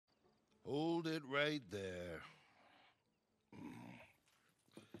Hold it right there.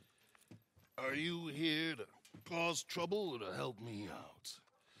 Are you here to cause trouble or to help me out?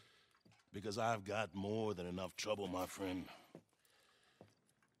 Because I've got more than enough trouble, my friend.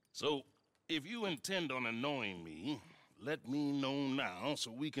 So, if you intend on annoying me, let me know now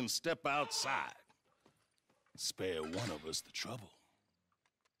so we can step outside. Spare one of us the trouble.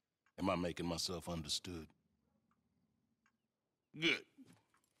 Am I making myself understood? Good.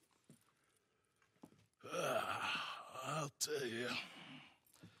 I'll tell you,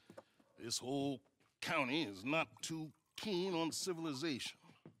 this whole county is not too keen on civilization.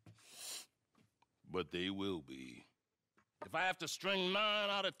 But they will be. If I have to string 9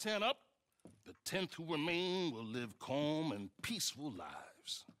 out of 10 up, the 10th who remain will live calm and peaceful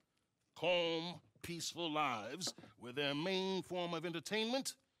lives. Calm, peaceful lives where their main form of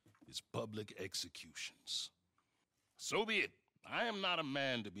entertainment is public executions. So be it. I am not a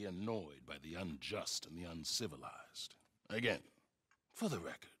man to be annoyed by the unjust and the uncivilized. Again, for the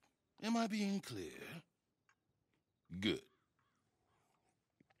record, am I being clear? Good.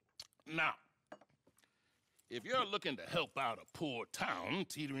 Now, if you're looking to help out a poor town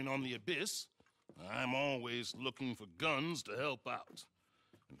teetering on the abyss, I'm always looking for guns to help out.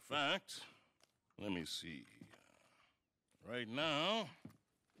 In fact, let me see. Right now,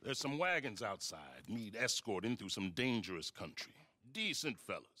 there's some wagons outside need escorting through some dangerous country. Decent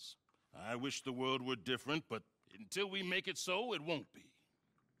fellas. I wish the world were different, but until we make it so, it won't be.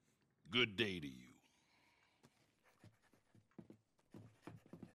 Good day to you.